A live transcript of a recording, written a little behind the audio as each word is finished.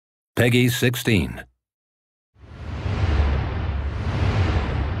Peggy 16.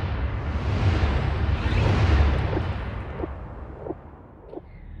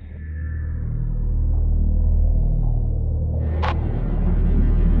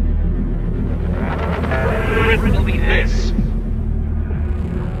 Riddle me this.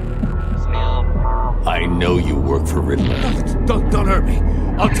 I know you work for Riddler. Don't hurt me.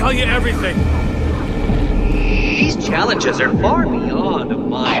 I'll tell you everything. These challenges are far beyond a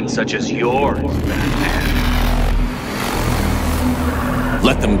mind such as yours, Batman.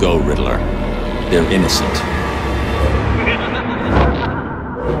 Let them go, Riddler. They're innocent.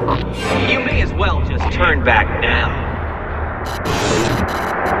 You may as well just turn back now.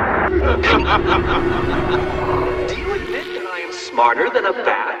 Do you admit that I am smarter than a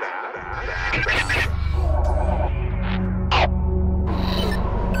bat?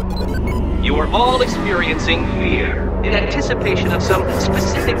 You are all experiencing fear in anticipation of some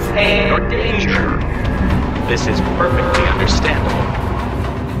specific pain or danger. This is perfectly understandable.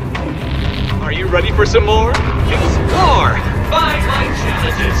 Are you ready for some more? Explore! Find my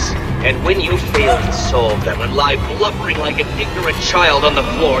challenges! And when you fail to solve them and lie blubbering like an ignorant child on the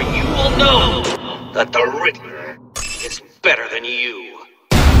floor, you will know that the Riddler is better than you.